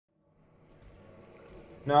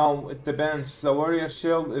No, it depends. The warrior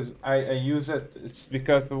shield is I use it. It's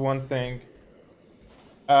because of one thing.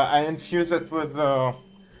 I infuse it with what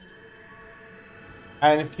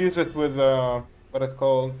it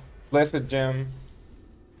called blessed gem.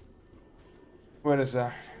 What is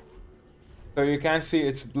that? So you can see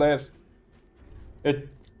it's blessed. It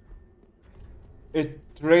it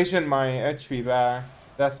raising my HP back.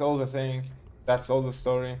 That's all the thing. That's all the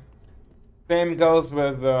story. Same goes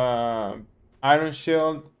with Iron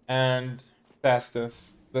Shield and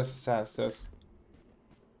Tastus. This is Tastus.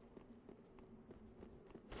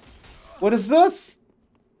 What is this?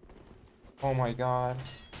 Oh my god.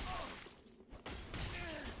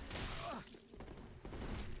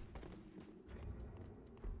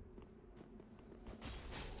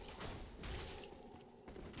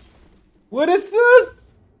 What is this?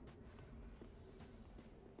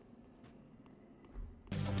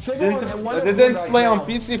 I didn't play on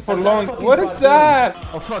PC for long. What is that?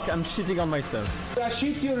 Oh fuck, I'm shitting on myself.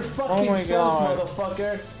 Shoot your Oh fucking my self, god.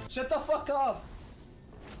 motherfucker. Shut the fuck up.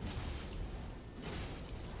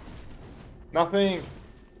 Nothing.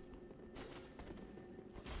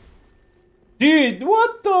 Dude,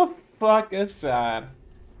 what the fuck is that?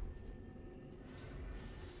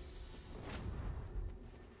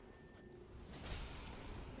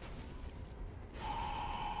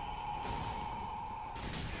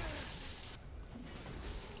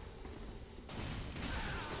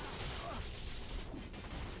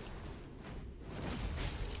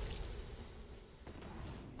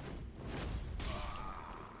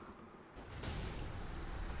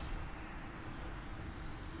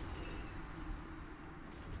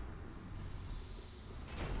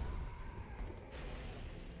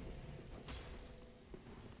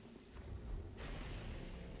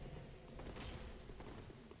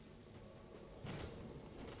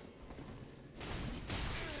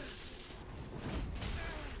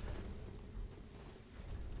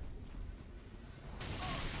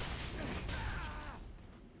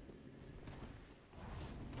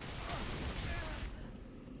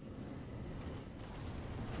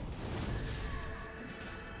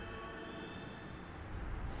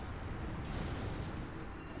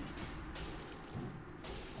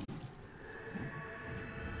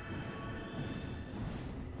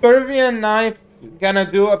 Peruvian knife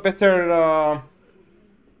gonna do a better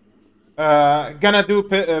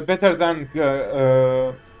better than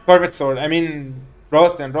curved sword. I mean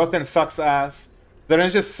Roten. Roten sucks ass. The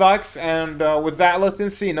range just sucks, and with that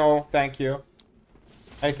latency, no, thank you.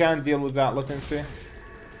 I can't deal with that latency.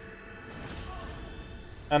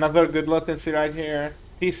 Another good latency right here.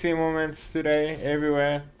 PC moments today,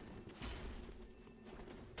 everywhere.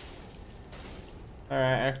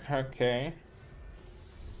 Alright, okay.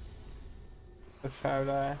 Let's have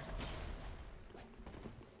that.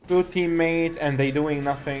 Two teammate and they doing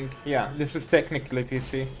nothing. Yeah, this is technically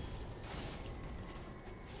PC.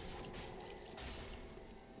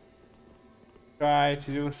 Try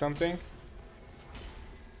to do something.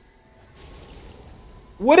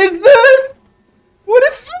 What is this? What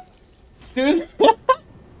is this? Dude.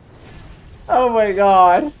 Oh my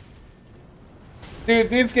god. Dude,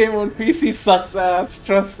 this game on PC sucks ass.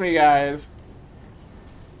 Trust me, guys.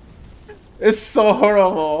 It's so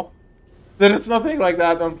horrible. There is nothing like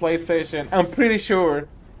that on PlayStation. I'm pretty sure.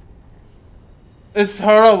 It's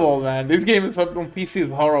horrible, man. This game is on PC is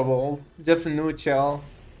horrible. Just a new shell.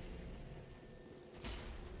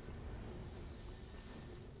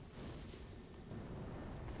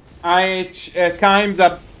 I kind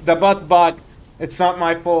the butt bugged. It's not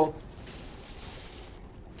my fault.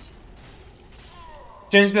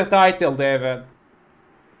 Change the title, David.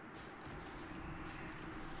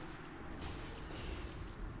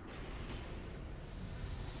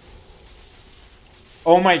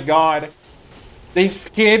 Oh my god. They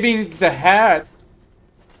scabbing the head.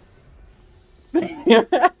 This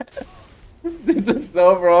is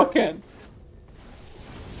so broken.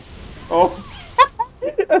 Oh.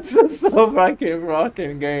 That's just so fucking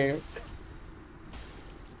broken game.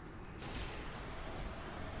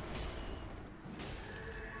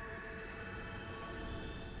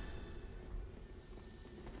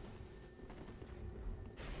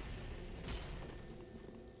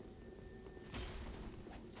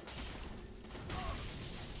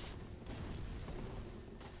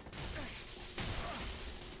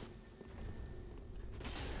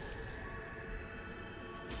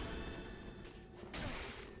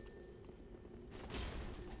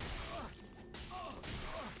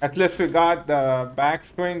 At least we got the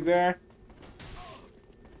backswing there.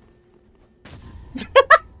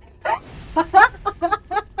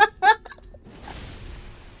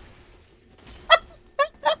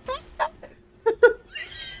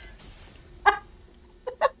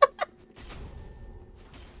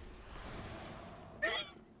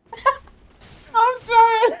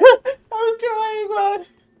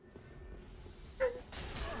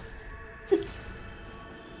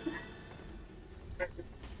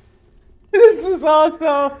 was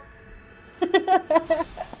awesome.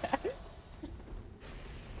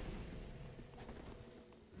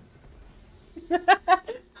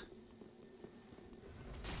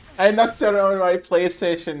 I knocked around my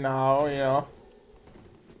PlayStation now, you know.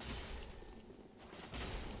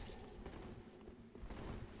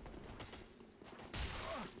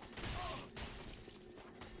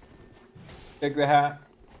 Take the hat.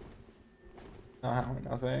 No,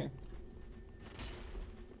 nothing.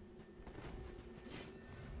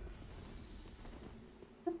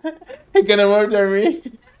 He gonna murder me.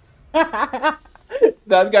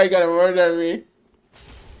 That guy gonna murder me.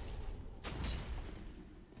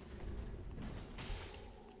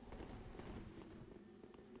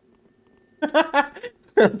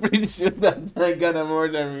 I'm pretty sure that guy gonna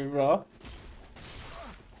murder me, bro.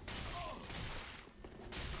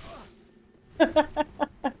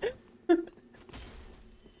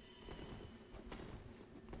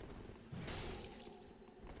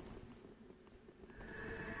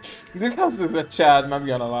 This house is a Chad, not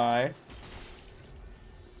gonna lie.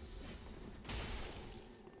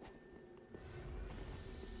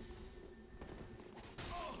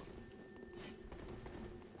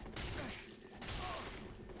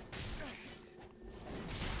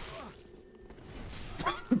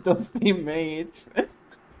 Those teammates.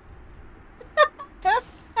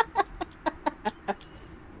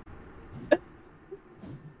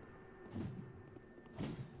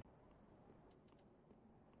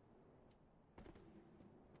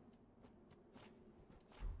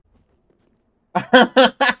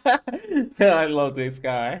 I love this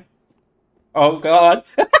guy. Oh god.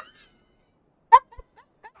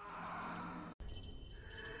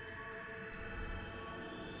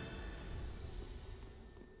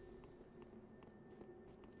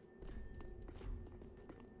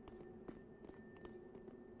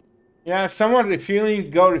 Yeah, if someone refueling,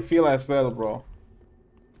 go refuel as well, bro.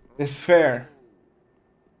 It's fair.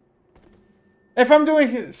 If I'm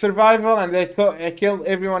doing survival and I kill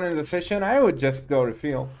everyone in the session, I would just go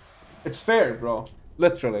refuel. It's fair, bro.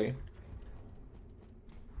 Literally.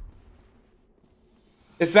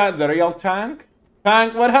 Is that the real tank?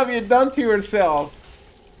 Tank, what have you done to yourself?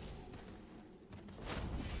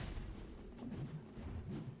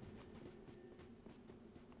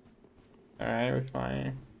 Alright, we're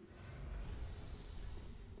fine.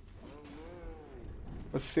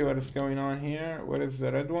 Let's see what is going on here. What is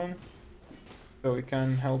the red one? So we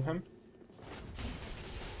can help him.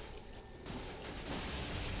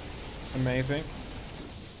 Amazing.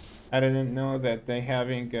 I didn't know that they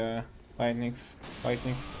having lightning.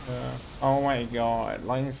 Oh my god,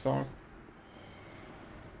 lightning storm.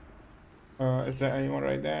 Is there anyone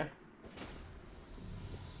right there?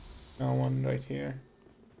 No one right here.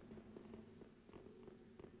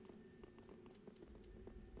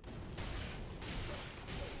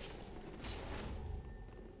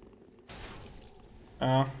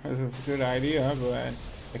 Oh, this is a good idea, but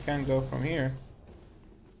I can't go from here.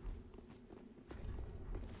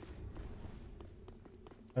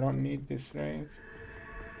 I don't need this range.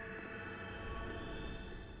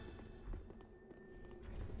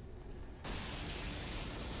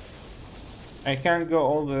 I can't go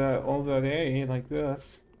all the day like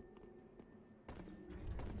this.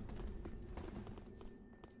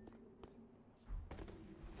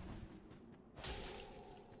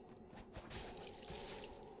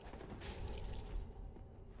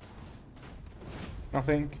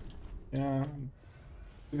 Nothing. Yeah.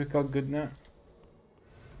 Typical good net.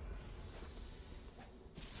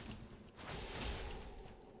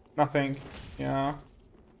 Nothing. Yeah.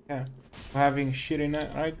 Yeah. We're having shitty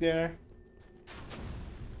net right there.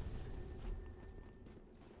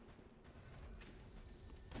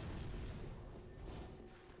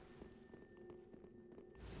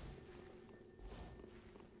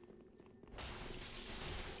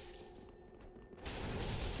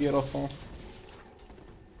 Beautiful.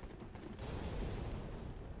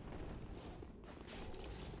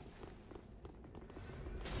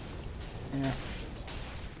 Yeah.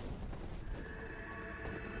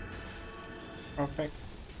 Perfect.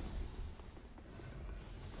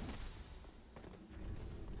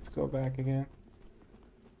 Let's go back again.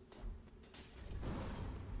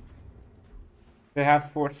 They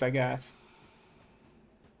have forts, I guess.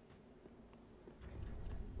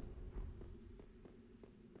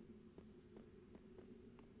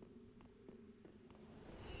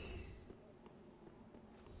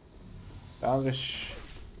 Salvage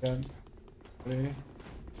dead. Really?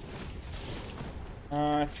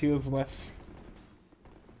 It's useless.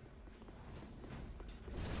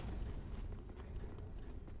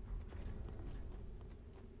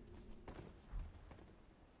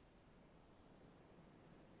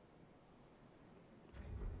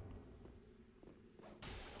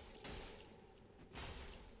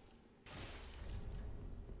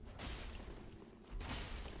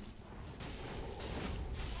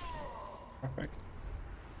 Perfect.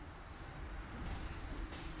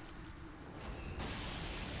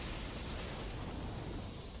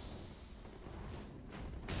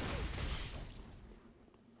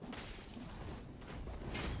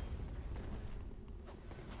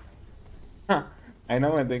 Huh. I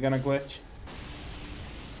know when they're gonna glitch.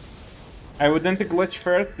 I wouldn't glitch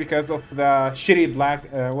first because of the shitty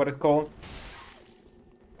black, what it called?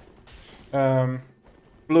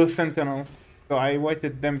 Blue Sentinel. So I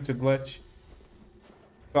waited them to glitch.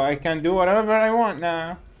 So I can do whatever I want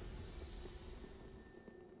now.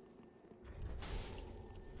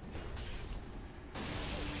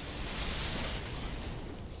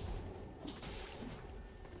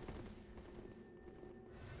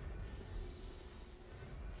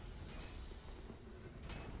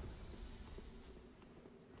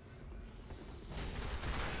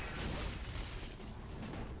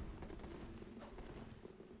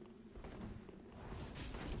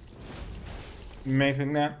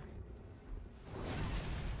 Amazing now.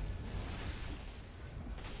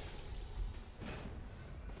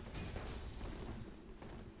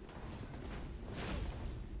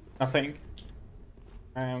 Nothing.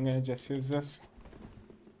 I'm gonna just use this.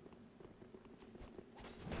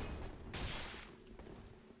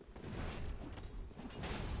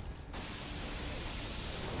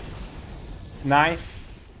 Nice.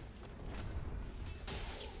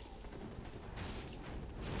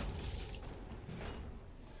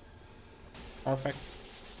 Perfect.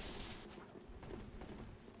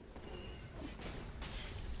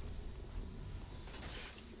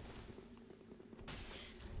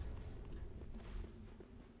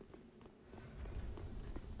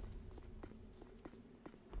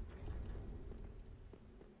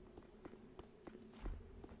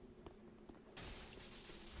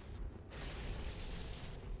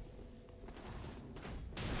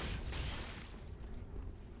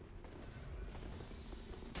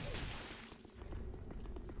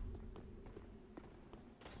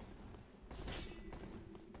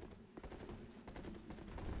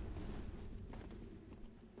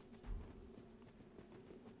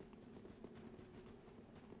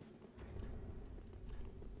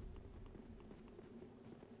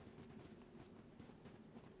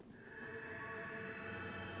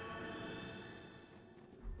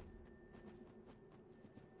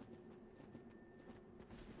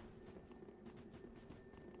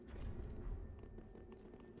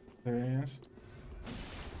 There it is.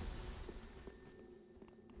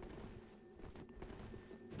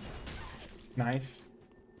 Nice.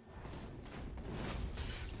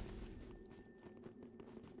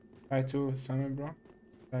 Try to summon, bro.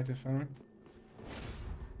 Try to summon.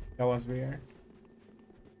 That was weird.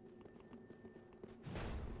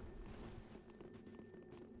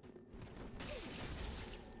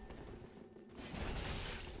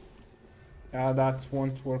 Yeah, that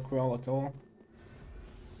won't work well at all.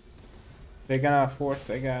 They're gonna force,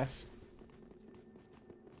 I guess.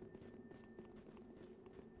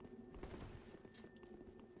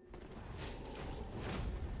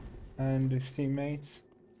 And his teammates.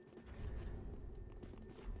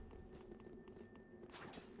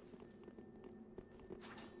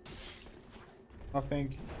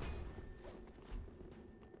 Nothing.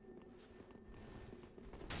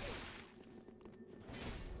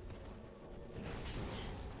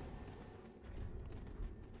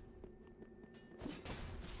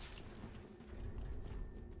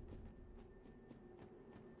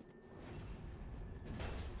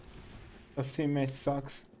 The teammate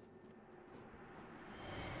sucks.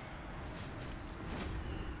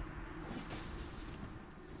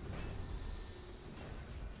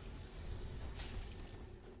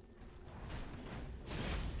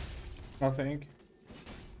 Nothing.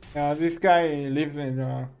 Yeah, this guy lives in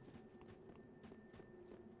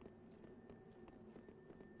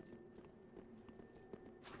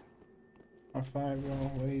R5, bro.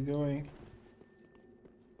 What are you doing?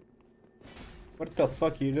 What the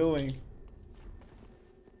fuck are you doing?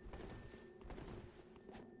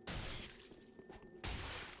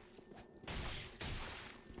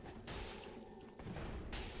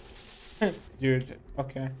 Dude,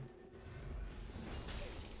 okay.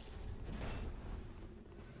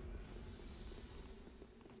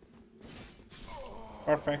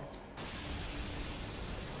 Perfect.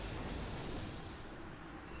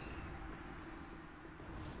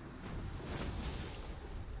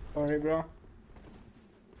 Sorry, bro.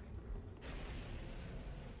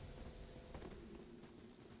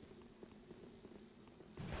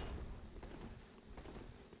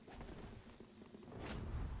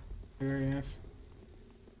 Experience.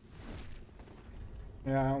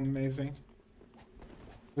 Yeah, amazing.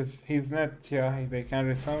 With his net, yeah, they can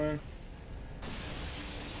resummon.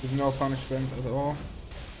 There's no punishment at all.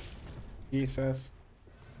 He says.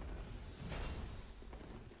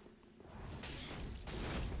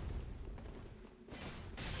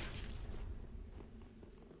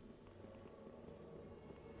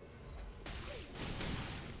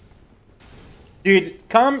 Dude,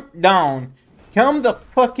 calm down. Calm the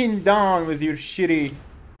fucking down with your shitty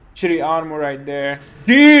armor right there.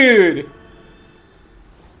 Dude!